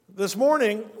This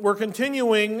morning, we're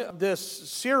continuing this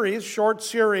series, short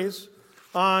series,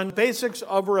 on basics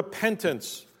of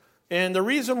repentance. And the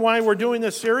reason why we're doing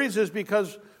this series is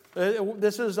because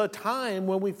this is a time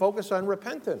when we focus on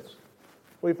repentance.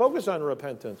 We focus on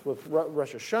repentance with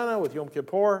Rosh Hashanah, with Yom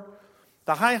Kippur.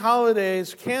 The high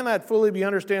holidays cannot fully be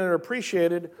understood or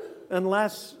appreciated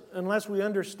unless we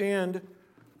understand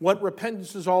what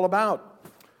repentance is all about.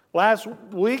 Last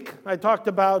week, I talked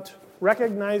about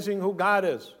recognizing who God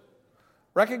is.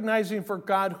 Recognizing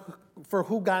for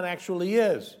who God actually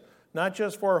is, not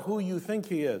just for who you think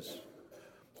He is.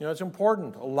 You know, it's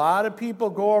important. A lot of people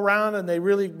go around and they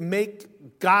really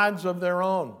make gods of their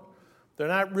own. They're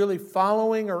not really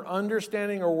following or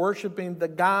understanding or worshiping the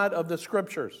God of the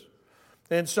Scriptures.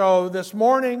 And so this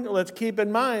morning, let's keep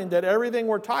in mind that everything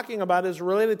we're talking about is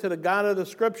related to the God of the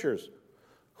Scriptures,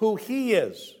 who He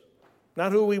is,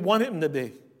 not who we want Him to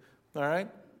be. All right?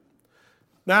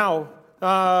 Now,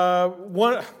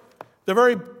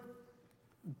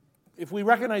 if we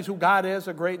recognize who God is,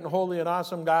 a great and holy and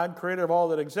awesome God, creator of all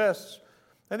that exists,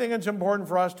 I think it's important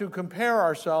for us to compare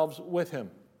ourselves with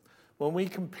Him. When we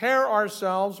compare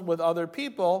ourselves with other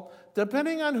people,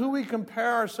 depending on who we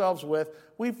compare ourselves with,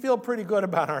 we feel pretty good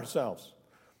about ourselves.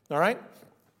 All right?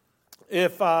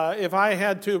 If I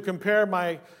had to compare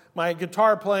my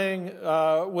guitar playing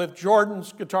with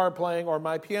Jordan's guitar playing or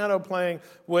my piano playing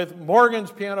with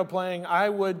Morgan's piano playing, I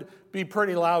would be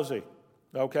pretty lousy,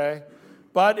 okay?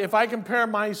 But if I compare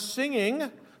my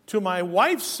singing to my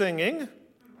wife's singing,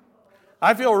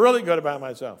 I feel really good about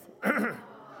myself.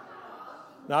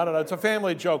 No, it's a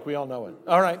family joke. We all know it.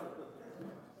 All right.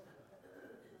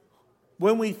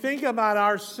 When we think about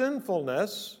our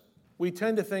sinfulness, we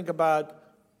tend to think about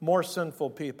more sinful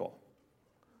people.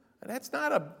 And that's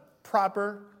not a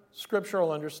proper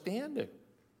scriptural understanding.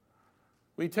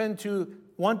 We tend to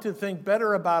want to think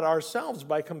better about ourselves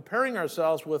by comparing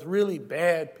ourselves with really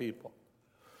bad people.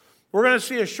 We're going to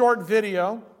see a short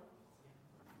video.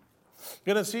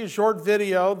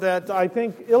 That I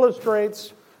think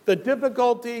illustrates the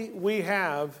difficulty we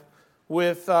have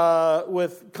with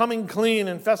coming clean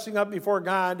and fessing up before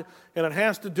God, and it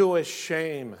has to do with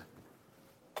shame.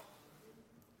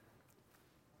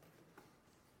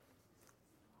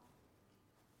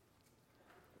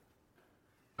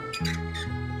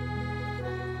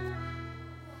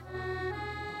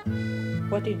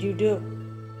 What did you do?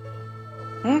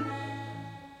 Do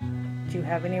you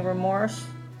have any remorse?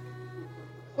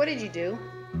 What did you do?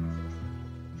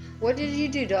 What did you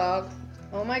do, dog?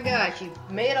 Oh my gosh, you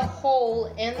made a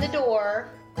hole in the door.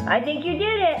 I think you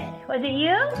did it. Was it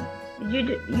you?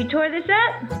 You tore this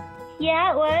up?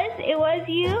 Yeah, it was. It was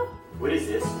you. What is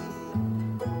this?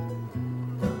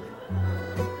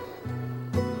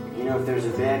 You know if there's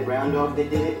a bad brown dog that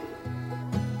did it?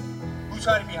 Who's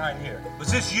hiding behind here? Was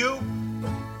this you?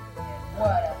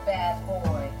 What a bad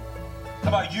boy. How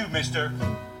about you, mister?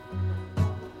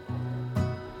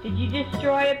 Did you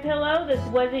destroy a pillow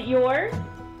that wasn't yours?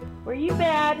 Were you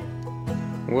bad?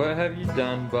 What have you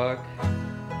done, Buck?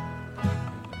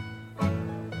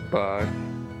 Buck.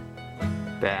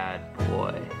 Bad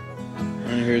boy.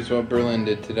 And here's what Berlin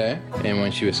did today. And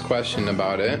when she was questioned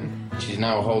about it, she's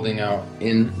now holding out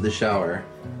in the shower.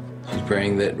 She's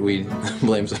praying that we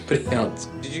blame somebody else.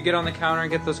 Did you get on the counter and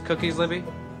get those cookies, Libby?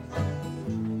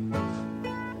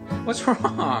 What's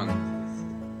wrong?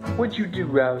 What'd you do,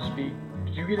 Rousby?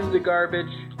 Did you get in the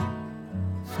garbage?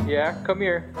 Yeah, come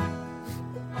here.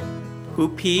 Who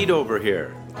peed over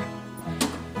here?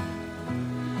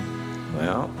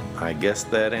 Well, I guess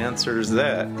that answers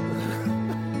that.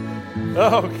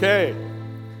 Okay.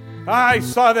 I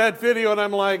saw that video and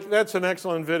I'm like, that's an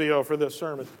excellent video for this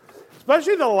sermon.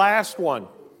 Especially the last one.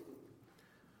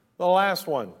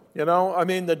 You know, I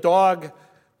mean, the dog,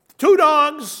 2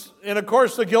 dogs, and of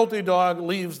course the guilty dog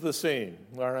leaves the scene,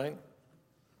 all right?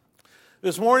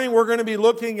 This morning we're going to be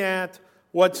looking at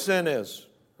what sin is,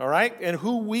 all right, and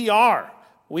who we are.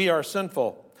 We are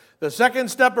sinful. The second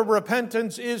step of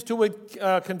repentance is to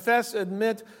confess,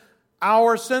 admit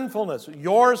our sinfulness,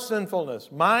 your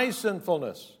sinfulness, my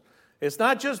sinfulness. It's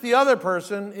not just the other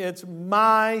person, it's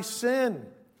my sin.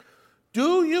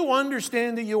 Do you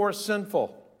understand that you are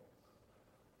sinful?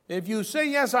 If you say,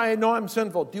 yes, I know I'm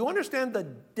sinful, do you understand the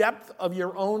depth of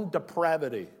your own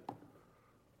depravity?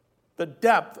 The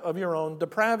depth of your own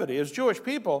depravity. As Jewish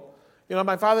people, you know,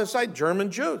 my father's side, German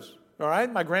Jews, all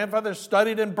right? My grandfather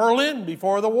studied in Berlin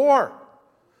before the war.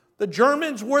 The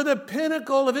Germans were the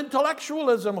pinnacle of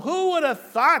intellectualism. Who would have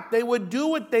thought they would do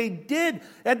what they did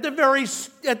at the very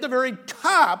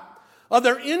top of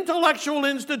their intellectual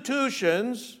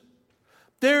institutions?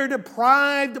 Their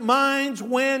deprived minds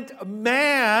went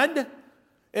mad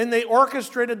And they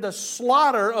orchestrated the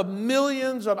slaughter of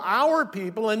millions of our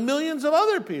people and millions of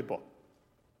other people.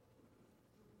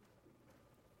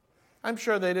 I'm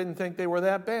sure they didn't think they were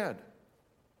that bad.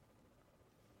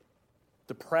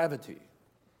 Depravity.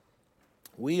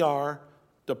 We are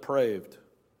depraved.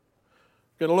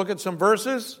 We're going to look at some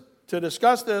verses to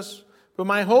discuss this, but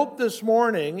my hope this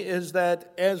morning is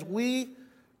that as we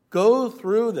go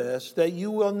through this, that you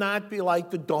will not be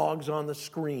like the dogs on the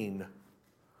screen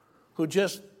who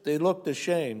they looked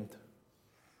ashamed,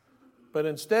 but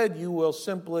instead you will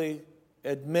simply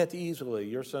admit easily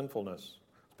your sinfulness,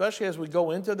 especially as we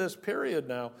go into this period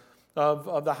now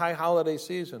of the high holiday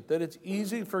season, that it's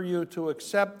easy for you to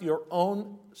accept your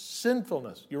own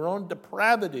sinfulness, your own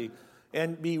depravity,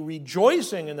 and be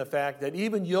rejoicing in the fact that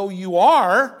even though you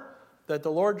are, that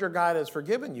the Lord your God has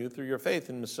forgiven you through your faith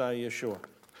in Messiah Yeshua.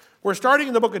 We're starting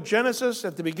in the book of Genesis.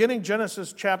 At the beginning,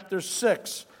 Genesis chapter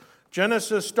 6.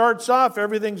 Genesis starts off,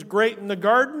 everything's great in the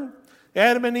garden.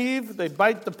 Adam and Eve, they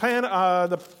bite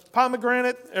the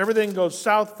pomegranate. Everything goes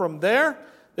south from there.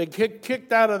 They get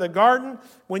kicked out of the garden.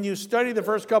 When you study the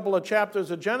first couple of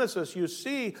chapters of Genesis, you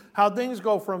see how things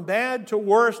go from bad to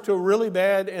worse to really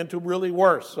bad and to really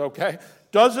worse, okay?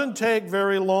 Doesn't take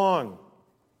very long.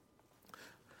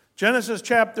 Genesis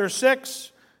chapter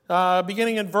 6,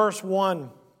 beginning in verse 1,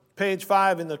 page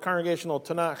 5 in the Congregational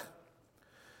Tanakh.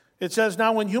 It says,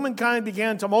 "Now when humankind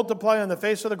began to multiply on the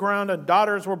face of the ground and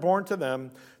daughters were born to them,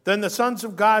 then the sons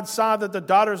of God saw that the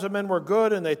daughters of men were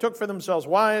good, and they took for themselves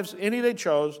wives, any they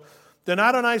chose. Then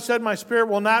Adonai said, My spirit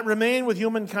will not remain with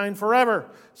humankind forever,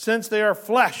 since they are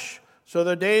flesh. So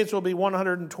their days will be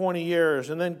 120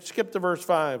 years. And then skip to verse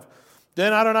 5.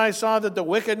 Then Adonai saw that the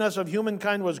wickedness of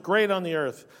humankind was great on the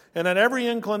earth, and that every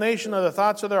inclination of the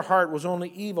thoughts of their heart was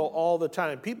only evil all the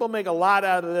time. People make a lot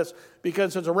out of this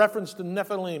because it's a reference to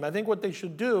Nephilim. I think what they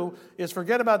should do is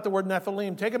forget about the word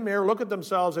Nephilim, take a mirror, look at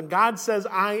themselves, and God says,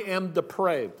 I am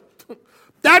depraved.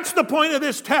 That's the point of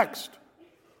this text.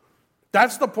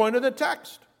 That's the point of the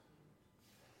text.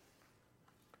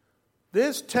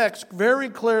 This text very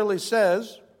clearly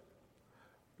says,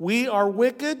 we are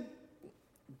wicked,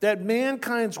 that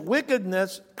mankind's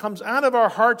wickedness comes out of our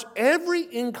hearts, every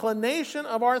inclination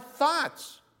of our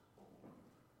thoughts.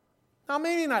 Now,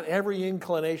 maybe not every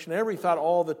inclination, every thought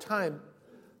all the time,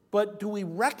 but do we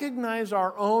recognize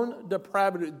our own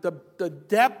depravity, the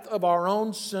depth of our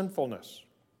own sinfulness?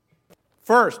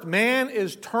 First, man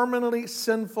is terminally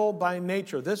sinful by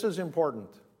nature. This is important.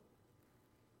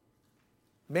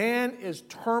 Man is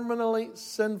terminally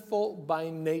sinful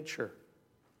by nature.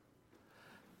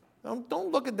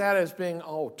 Don't look at that as being,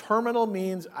 terminal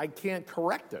means I can't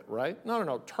correct it, right? No.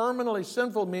 Terminally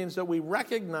sinful means that we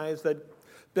recognize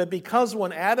that because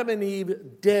when Adam and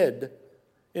Eve did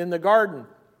in the garden,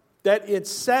 that it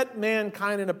set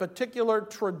mankind in a particular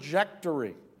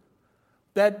trajectory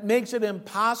that makes it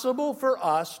impossible for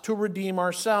us to redeem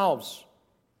ourselves.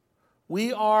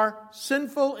 We are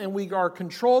sinful and we are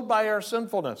controlled by our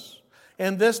sinfulness.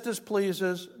 And this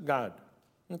displeases God.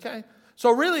 Okay? So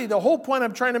really, the whole point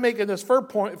I'm trying to make in this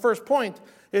first point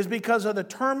is because of the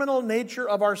terminal nature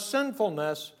of our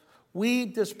sinfulness, we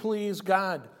displease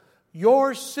God.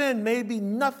 Your sin may be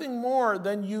nothing more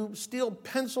than you steal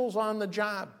pencils on the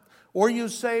job or you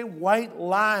say white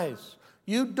lies.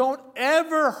 You don't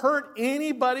ever hurt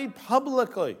anybody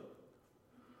publicly.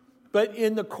 But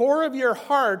in the core of your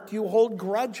heart, you hold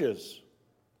grudges.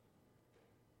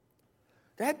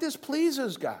 That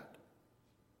displeases God.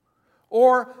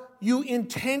 Or you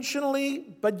intentionally,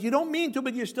 but you don't mean to,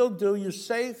 but you still do, you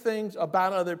say things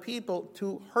about other people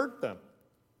to hurt them.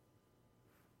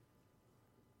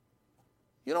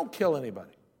 You don't kill anybody.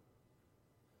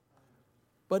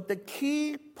 But the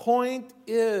key point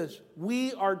is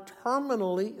we are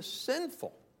terminally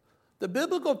sinful. The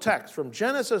biblical text from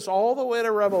Genesis all the way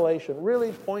to Revelation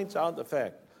really points out the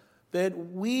fact that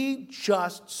we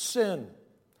just sin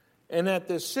and that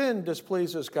this sin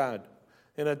displeases God.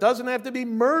 And it doesn't have to be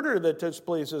murder that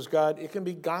displeases God. It can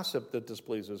be gossip that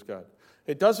displeases God.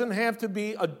 It doesn't have to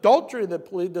be adultery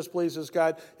that displeases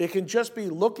God. It can just be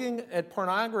looking at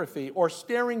pornography or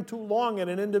staring too long at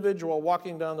an individual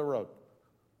walking down the road.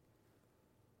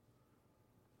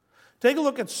 Take a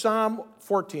look at Psalm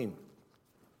 14.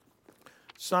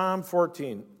 Psalm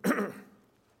 14.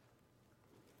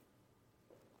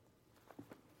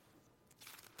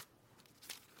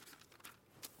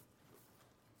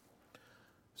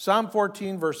 Psalm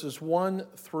 14, verses 1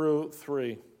 through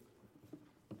 3.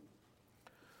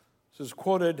 This is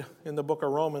quoted in the book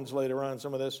of Romans later on,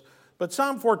 some of this. But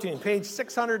Psalm 14, page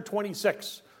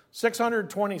 626.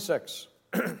 626.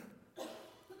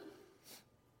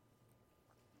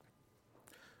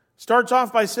 starts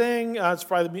off by saying,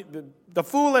 the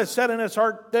fool has said in his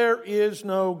heart, there is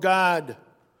no God.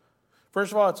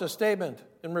 First of all, it's a statement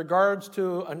in regards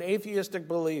to an atheistic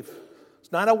belief.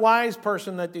 It's not a wise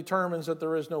person that determines that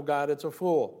there is no God. It's a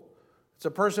fool. It's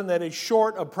a person that is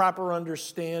short of proper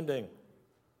understanding.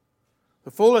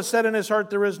 The fool has said in his heart,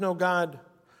 there is no God.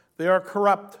 They are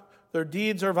corrupt. Their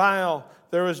deeds are vile.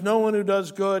 There is no one who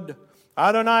does good.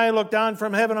 Adonai looked down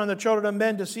from heaven on the children of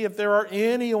men to see if there are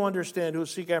any who understand, who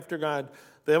seek after God.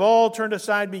 They have all turned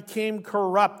aside, became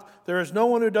corrupt. There is no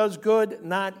one who does good,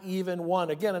 not even one.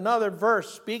 Again, another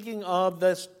verse speaking of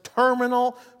this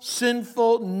terminal,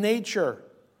 sinful nature.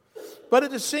 But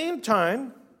at the same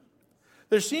time,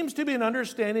 there seems to be an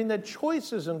understanding that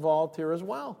choice is involved here as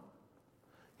well.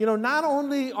 Not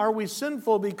only are we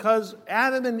sinful because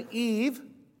Adam and Eve,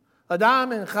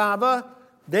 Adam and Chava,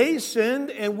 they sinned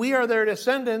and we are their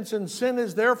descendants, and sin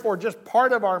is therefore just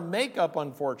part of our makeup,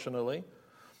 unfortunately.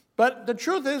 But the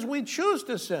truth is we choose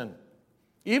to sin.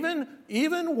 Even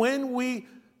when we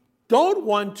don't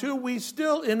want to, we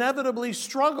still inevitably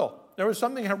struggle. There was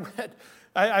something I read.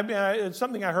 It's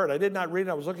something I heard. I did not read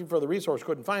it. I was looking for the resource,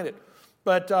 couldn't find it.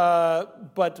 But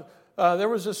there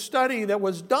was a study that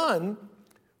was done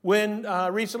when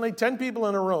recently 10 people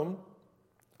in a room,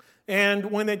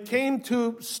 and when it came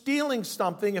to stealing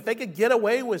something, if they could get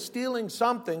away with stealing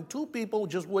something, 2 people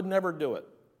just would never do it.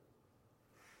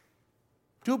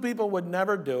 2 people would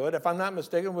never do it. If I'm not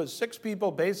mistaken, it was 6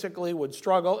 people basically would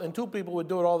struggle, and 2 people would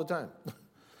do it all the time.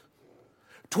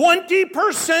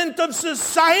 20% of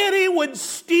society would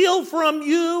steal from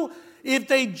you if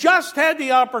they just had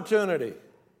the opportunity.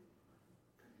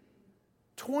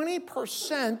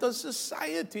 20% of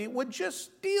society would just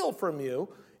steal from you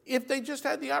if they just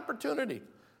had the opportunity.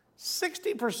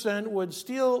 60% would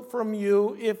steal from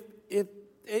you if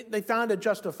they found it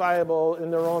justifiable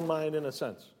in their own mind, in a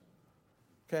sense.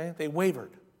 Okay? They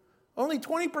wavered. Only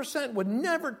 20% would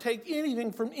never take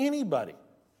anything from anybody.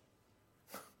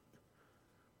 A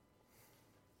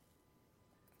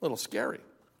little scary.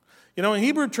 In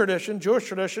Hebrew tradition, Jewish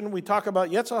tradition, we talk about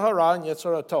Yetzer Hara and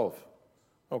Yetzer Tov.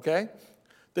 Okay?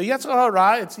 The Yetzer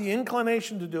Hara, it's the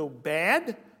inclination to do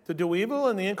bad, to do evil,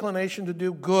 and the inclination to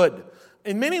do good.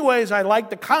 In many ways, I like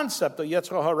the concept of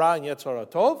Yetzer Hara and Yetzer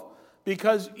Tov,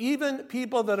 because even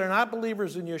people that are not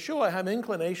believers in Yeshua have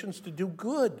inclinations to do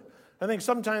good. I think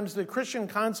sometimes the Christian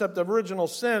concept of original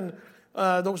sin,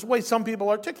 the way some people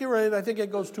articulate it, I think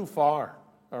it goes too far.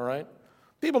 All right?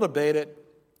 People debate it.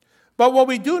 But what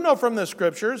we do know from the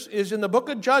Scriptures is in the book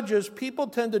of Judges, people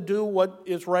tend to do what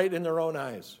is right in their own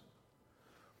eyes.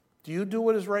 Do you do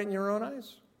what is right in your own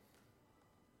eyes?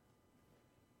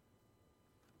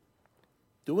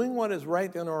 Doing what is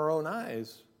right in our own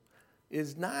eyes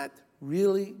is not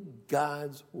really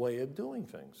God's way of doing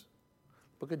things.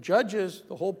 Book of Judges,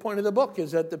 the whole point of the book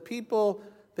is that the people,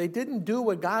 they didn't do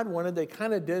what God wanted, they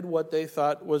kind of did what they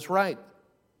thought was right.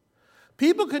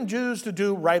 People can choose to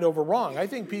do right over wrong. I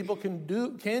think people can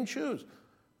choose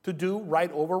to do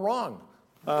right over wrong.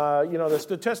 The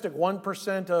statistic,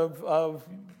 1% of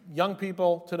young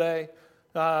people today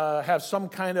have some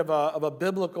kind of a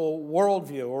biblical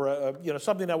worldview, or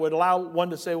something that would allow one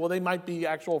to say, well, they might be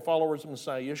actual followers of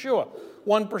Messiah Yeshua.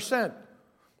 1%.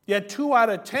 Yet 2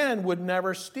 out of 10 would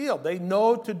never steal. They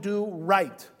know to do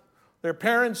right. Their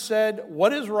parents said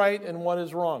what is right and what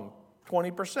is wrong.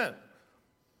 20%.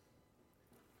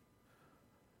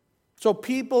 So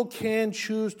people can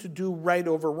choose to do right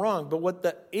over wrong. But what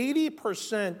the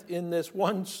 80% in this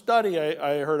one study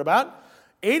I heard about,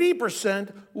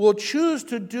 80% will choose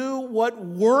to do what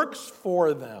works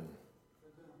for them.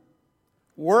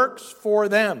 Works for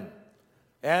them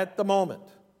at the moment,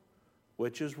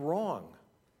 which is wrong.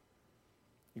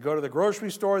 You go to the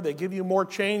grocery store, they give you more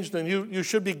change than you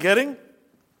should be getting.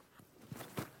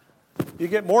 You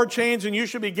get more change than you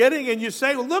should be getting, and you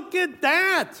say, look at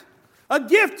that, a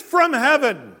gift from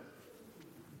heaven.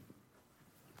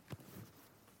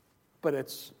 But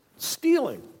it's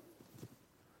stealing.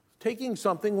 Taking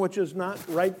something which is not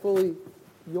rightfully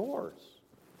yours.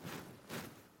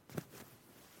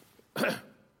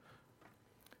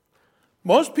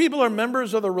 Most people are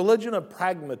members of the religion of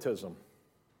pragmatism.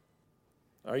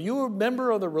 Are you a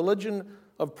member of the religion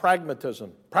of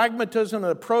pragmatism? Pragmatism,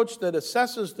 an approach that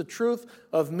assesses the truth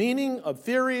of meaning of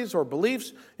theories or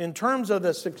beliefs in terms of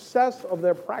the success of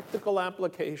their practical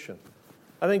application.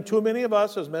 I think too many of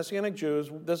us as Messianic Jews,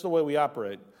 this is the way we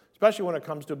operate, especially when it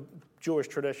comes to Jewish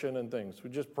tradition and things.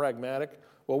 We're just pragmatic.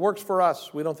 What works for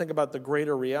us, we don't think about the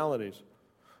greater realities.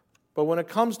 But when it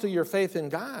comes to your faith in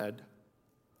God,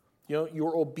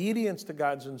 your obedience to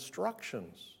God's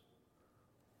instructions,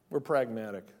 we're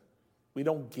pragmatic. We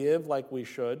don't give like we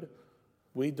should.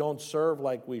 We don't serve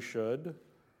like we should.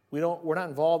 We're not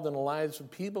involved in the lives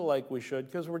of people like we should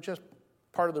because we're just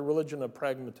part of the religion of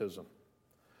pragmatism.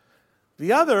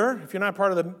 The other, if you're not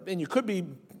part of the, and you could be,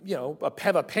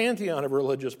 have a pantheon of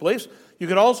religious beliefs, you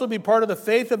could also be part of the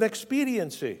faith of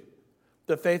expediency.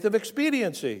 The faith of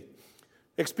expediency.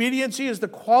 Expediency is the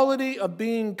quality of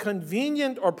being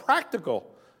convenient or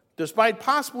practical, despite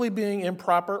possibly being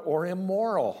improper or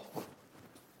immoral.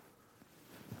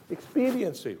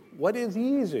 Expediency. What is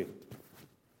easy?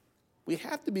 We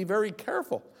have to be very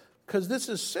careful because this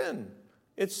is sin.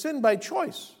 It's sin by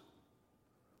choice.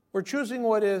 We're choosing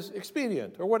what is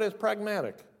expedient or what is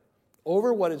pragmatic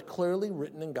over what is clearly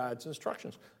written in God's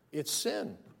instructions. It's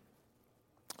sin.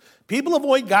 People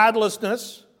avoid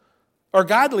godliness,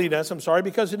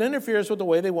 because it interferes with the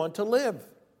way they want to live.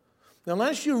 Now,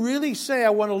 unless you really say, I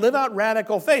want to live out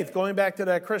radical faith, going back to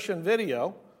that Christian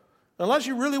video, unless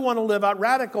you really want to live out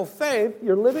radical faith,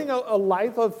 you're living a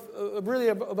life of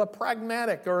a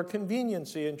pragmatic or a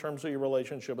conveniency in terms of your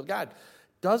relationship with God.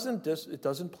 It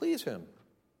doesn't please Him.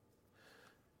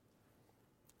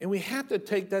 And we have to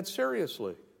take that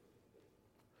seriously.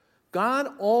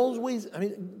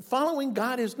 Following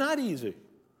God is not easy.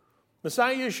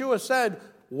 Messiah Yeshua said,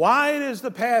 wide is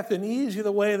the path and easy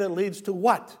the way that leads to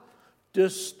what?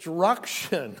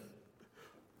 Destruction.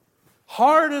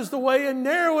 Hard is the way and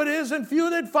narrow it is and few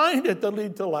that find it that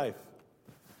lead to life.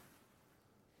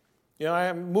 I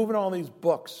am moving all these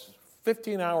books.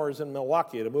 15 hours in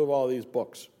Milwaukee to move all these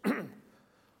books.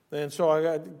 And so I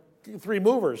got 3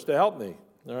 movers to help me.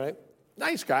 All right?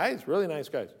 Nice guys, really nice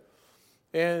guys.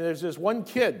 And there's this one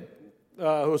kid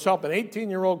who was helping, an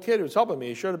 18-year-old kid who was helping me.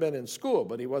 He should have been in school,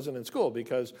 but he wasn't in school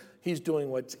because he's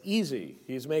doing what's easy.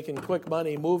 He's making quick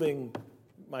money moving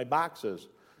my boxes.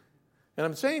 And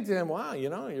I'm saying to him, wow,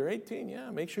 you're 18, yeah,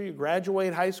 make sure you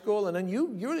graduate high school, and then you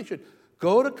really should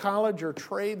go to college or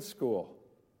trade school.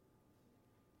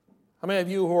 How many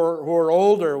of you who are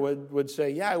older would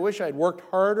say, yeah, I wish I'd worked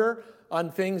harder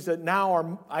on things that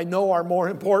now I know are more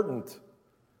important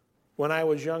when I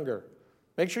was younger?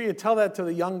 Make sure you tell that to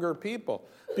the younger people,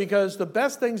 because the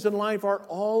best things in life are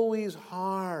always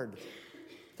hard.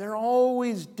 They're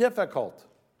always difficult.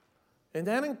 And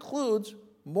that includes,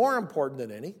 more important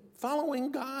than any,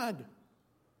 following God.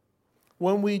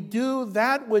 When we do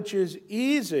that which is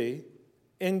easy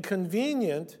and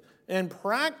convenient and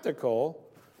practical,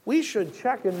 we should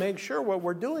check and make sure what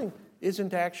we're doing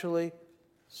isn't actually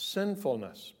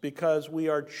sinfulness, because we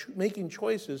are making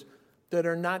choices that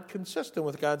are not consistent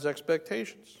with God's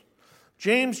expectations.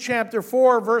 James chapter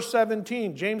 4, verse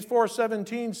 17. James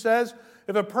 4:17 says,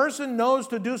 if a person knows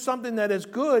to do something that is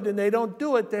good and they don't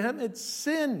do it, to him it's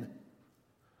sin.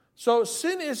 So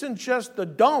sin isn't just the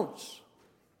don'ts.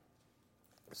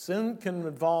 Sin can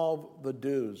involve the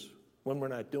do's when we're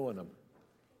not doing them.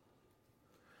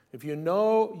 If you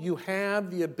know you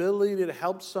have the ability to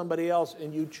help somebody else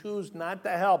and you choose not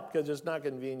to help because it's not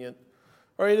convenient,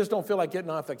 or you just don't feel like getting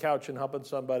off the couch and helping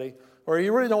somebody, or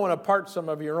you really don't want to part some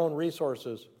of your own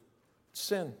resources, it's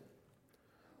sin.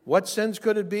 What sins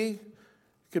could it be? It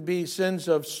could be sins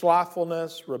of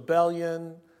slothfulness,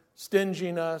 rebellion,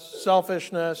 stinginess,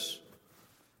 selfishness.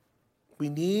 We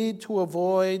need to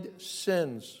avoid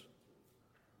sins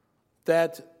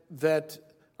that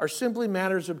are simply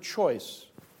matters of choice.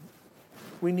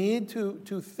 We need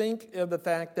to think of the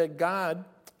fact that God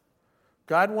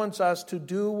wants us to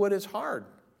do what is hard.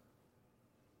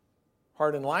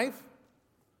 Hard in life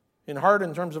and hard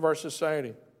in terms of our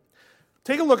society.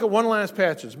 Take a look at one last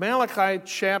passage. Malachi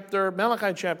chapter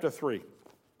 3.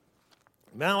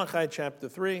 Malachi chapter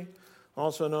 3,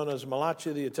 also known as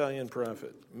Malachi the Italian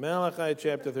prophet. Malachi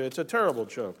chapter 3. It's a terrible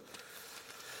joke.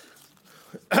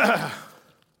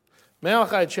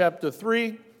 Malachi chapter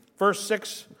 3, verse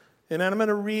 6. And then I'm going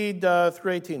to read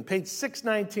through 18. Page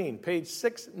 619. Page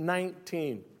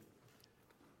 619.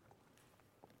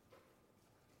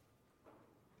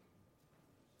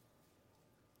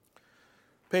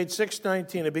 Page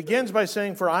 619. It begins by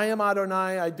saying, for I am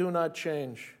Adonai, I do not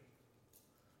change.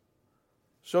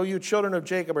 So you children of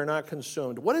Jacob are not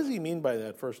consumed. What does he mean by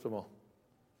that, first of all?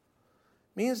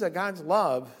 It means that God's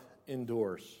love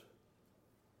endures.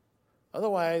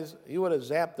 Otherwise, he would have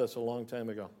zapped us a long time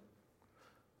ago.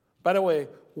 By the way,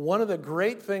 one of the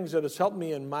great things that has helped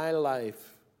me in my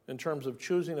life in terms of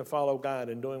choosing to follow God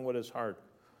and doing what is hard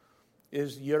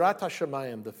is Yirat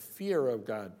HaShamayim, the fear of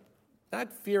God.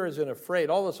 Not fear as in afraid,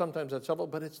 although sometimes that's helpful,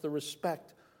 but it's the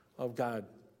respect of God.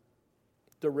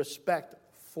 The respect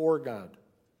for God.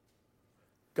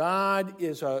 God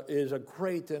is a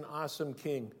great and awesome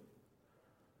king.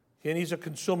 And he's a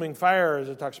consuming fire, as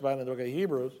it talks about in the book of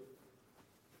Hebrews.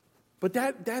 But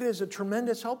that is a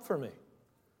tremendous help for me.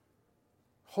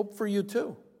 Hope for you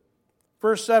too.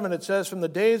 Verse 7, it says, "From the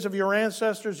days of your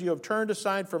ancestors you have turned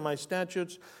aside from my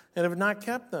statutes and have not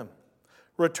kept them.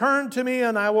 Return to me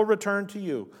and I will return to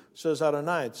you, says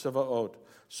Adonai Tsevaot."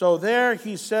 So there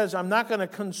he says, I'm not going to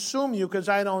consume you because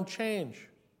I don't change.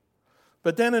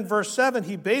 But then in verse 7,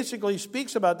 he basically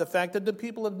speaks about the fact that the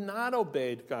people have not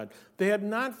obeyed God. They have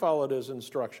not followed his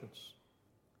instructions.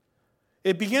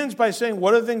 It begins by saying,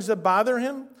 what are the things that bother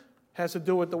him? Has to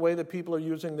do with the way that people are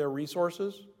using their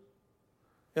resources.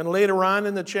 And later on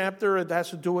in the chapter, it has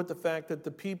to do with the fact that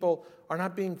the people are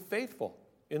not being faithful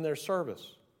in their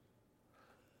service.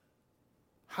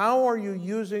 How are you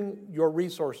using your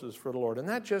resources for the Lord? And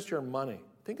not just your money.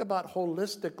 Think about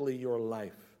holistically your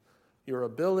life, your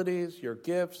abilities, your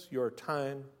gifts, your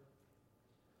time.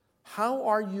 How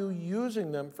are you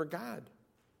using them for God?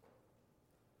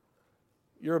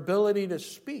 Your ability to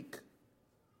speak.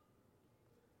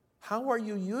 How are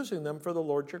you using them for the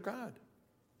Lord your God?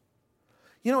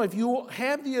 You know, if you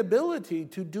have the ability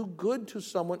to do good to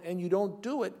someone and you don't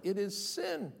do it, it is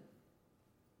sin.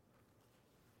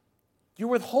 You're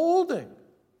withholding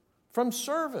from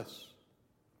service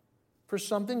for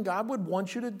something God would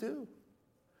want you to do.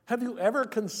 Have you ever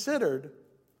considered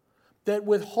that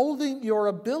withholding your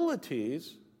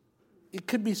abilities, it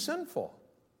could be sinful?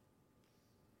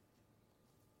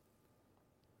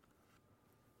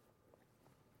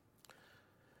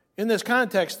 In this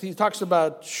context, he talks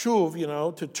about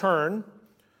shuv, to turn.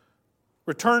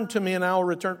 Return to me and I will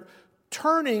return.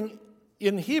 Turning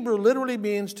in Hebrew literally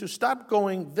means to stop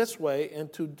going this way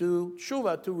and to do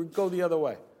shuvah, to go the other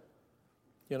way.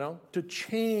 To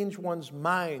change one's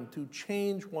mind, to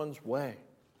change one's way.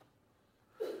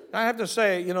 I have to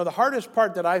say, the hardest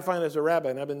part that I find as a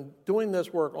rabbi, and I've been doing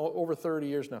this work over 30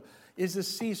 years now, is to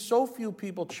see so few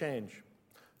people change.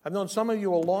 I've known some of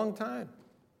you a long time.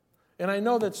 And I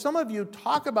know that some of you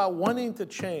talk about wanting to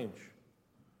change,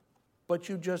 but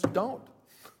you just don't.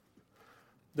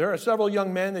 There are several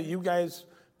young men that you guys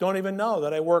don't even know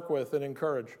that I work with and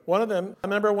encourage. One of them, I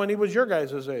remember when he was your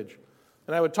guys' age.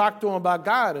 And I would talk to him about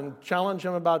God and challenge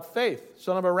him about faith.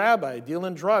 Son of a rabbi,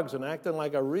 dealing drugs and acting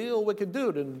like a real wicked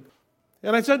dude. And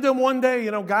I said to him one day,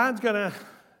 God's going to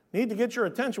need to get your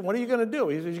attention. What are you going to do?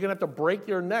 He's going to have to break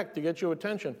your neck to get your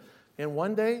attention. And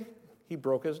one day, he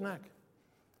broke his neck.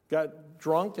 Got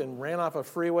drunk and ran off a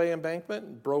freeway embankment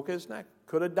and broke his neck.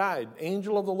 Could have died.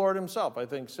 Angel of the Lord himself, I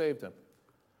think, saved him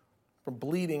from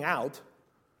bleeding out.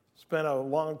 Spent a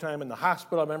long time in the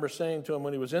hospital. I remember saying to him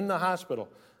when he was in the hospital,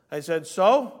 I said,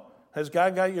 "So, has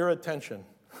God got your attention?"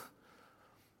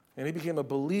 And he became a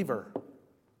believer,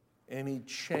 and he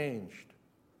changed.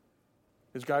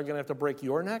 Is God going to have to break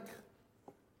your neck?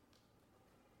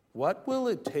 What will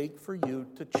it take for you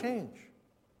to change?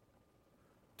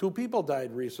 2 people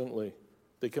died recently.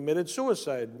 They committed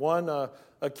suicide. One, a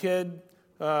kid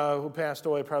who passed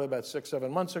away probably about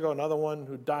 6-7 months ago. Another one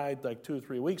who died like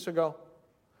 2-3 weeks ago.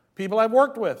 People I've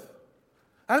worked with.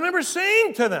 I remember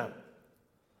saying to them,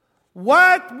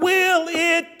 what will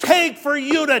it take for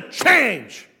you to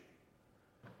change?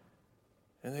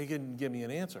 And they didn't give me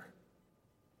an answer.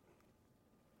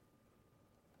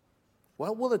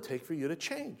 What will it take for you to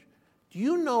change? Do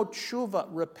you know tshuva,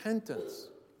 repentance?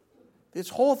 This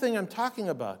whole thing I'm talking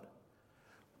about.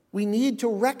 We need to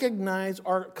recognize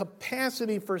our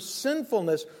capacity for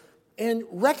sinfulness and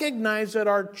recognize that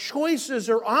our choices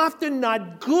are often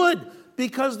not good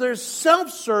because they're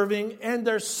self-serving and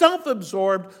they're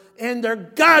self-absorbed and they're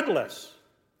godless.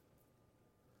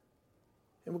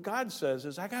 And what God says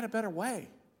is, I got a better way.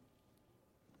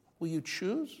 Will you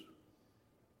choose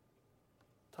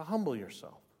to humble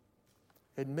yourself,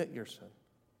 admit your sin,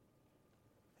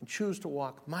 and choose to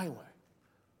walk my way?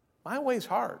 My way's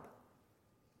hard.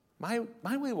 My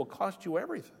way will cost you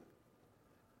everything.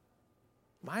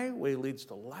 My way leads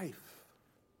to life.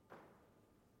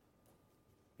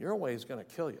 Your way is going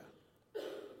to kill you.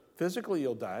 Physically,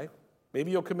 you'll die.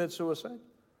 Maybe you'll commit suicide.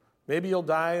 Maybe you'll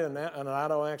die in an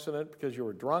auto accident because you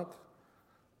were drunk.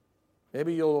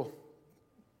 Maybe you'll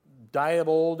die of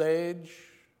old age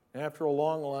after a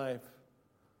long life.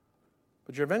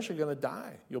 But you're eventually going to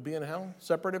die. You'll be in hell,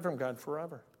 separated from God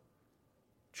forever.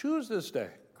 Choose this day.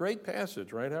 Great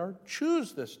passage, right, Howard?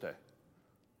 Choose this day.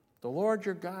 The Lord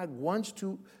your God wants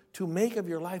to make of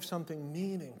your life something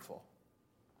meaningful.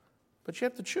 But you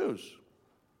have to choose.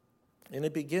 And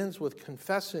it begins with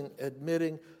confessing,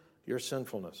 admitting your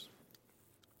sinfulness.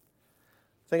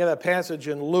 Think of that passage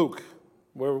in Luke,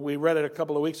 where we read it a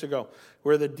couple of weeks ago,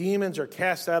 where the demons are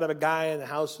cast out of a guy and the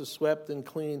house is swept and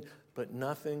clean, but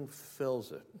nothing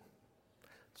fills it.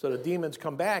 So the demons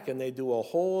come back and they do a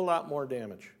whole lot more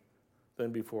damage.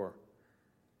 than before.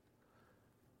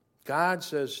 God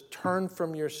says, turn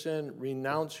from your sin,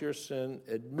 renounce your sin,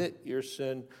 admit your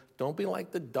sin. Don't be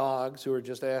like the dogs who are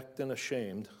just acting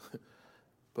ashamed,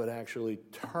 but actually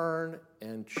turn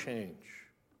and change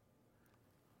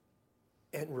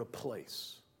and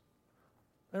replace.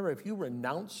 Remember, if you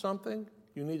renounce something,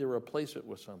 you need to replace it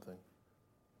with something.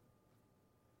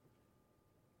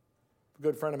 A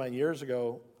good friend of mine years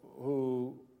ago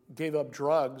who gave up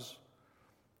drugs,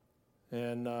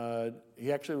 and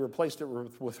he actually replaced it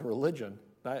with religion,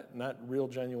 not real,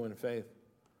 genuine faith.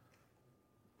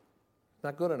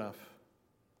 Not good enough.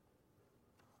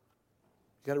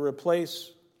 You got to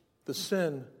replace the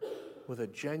sin with a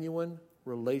genuine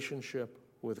relationship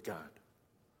with God.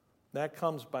 That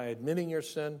comes by admitting your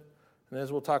sin, and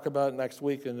as we'll talk about next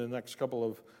week in the next couple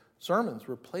of sermons,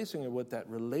 replacing it with that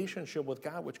relationship with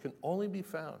God, which can only be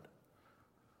found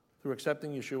through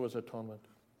accepting Yeshua's atonement.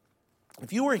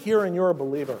 If you are here and you're a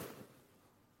believer,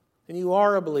 and you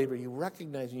are a believer, you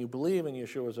recognize and you believe in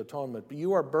Yeshua's atonement, but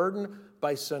you are burdened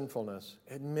by sinfulness,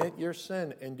 admit your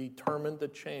sin and determine to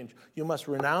change. You must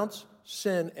renounce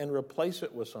sin and replace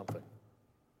it with something.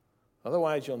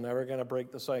 Otherwise, you're never going to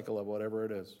break the cycle of whatever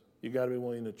it is. You've got to be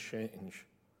willing to change.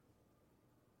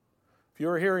 If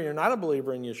you're here and you're not a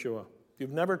believer in Yeshua,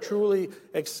 you've never truly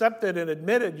accepted and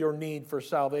admitted your need for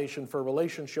salvation, for a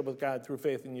relationship with God through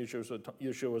faith in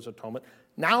Yeshua's atonement,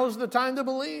 now is the time to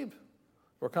believe.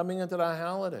 We're coming into the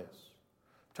holidays.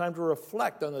 Time to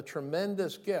reflect on the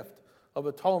tremendous gift of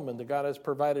atonement that God has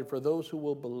provided for those who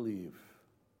will believe.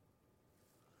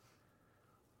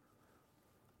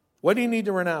 What do you need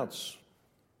to renounce?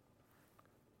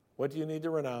 What do you need to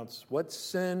renounce? What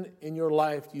sin in your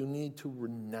life do you need to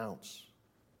renounce?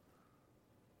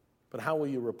 But how will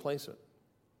you replace it?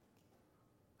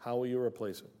 How will you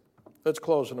replace it? Let's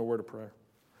close in a word of prayer.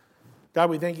 God,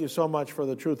 we thank you so much for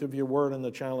the truth of your word and the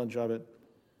challenge of it.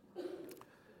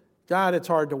 God, it's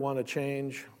hard to want to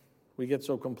change. We get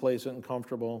so complacent and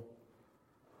comfortable.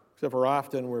 Except for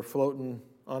often we're floating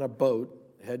on a boat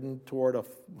heading toward a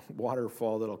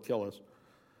waterfall that'll kill us.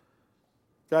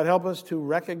 God, help us to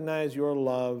recognize your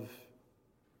love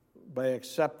by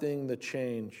accepting the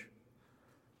change.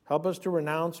 Help us to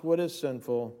renounce what is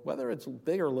sinful, whether it's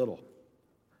big or little.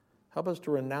 Help us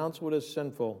to renounce what is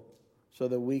sinful so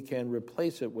that we can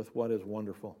replace it with what is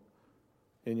wonderful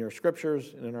in your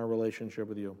scriptures and in our relationship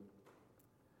with you.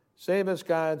 Save us,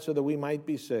 God, so that we might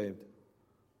be saved,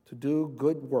 to do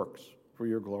good works for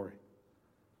your glory.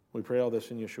 We pray all this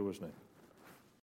in Yeshua's name.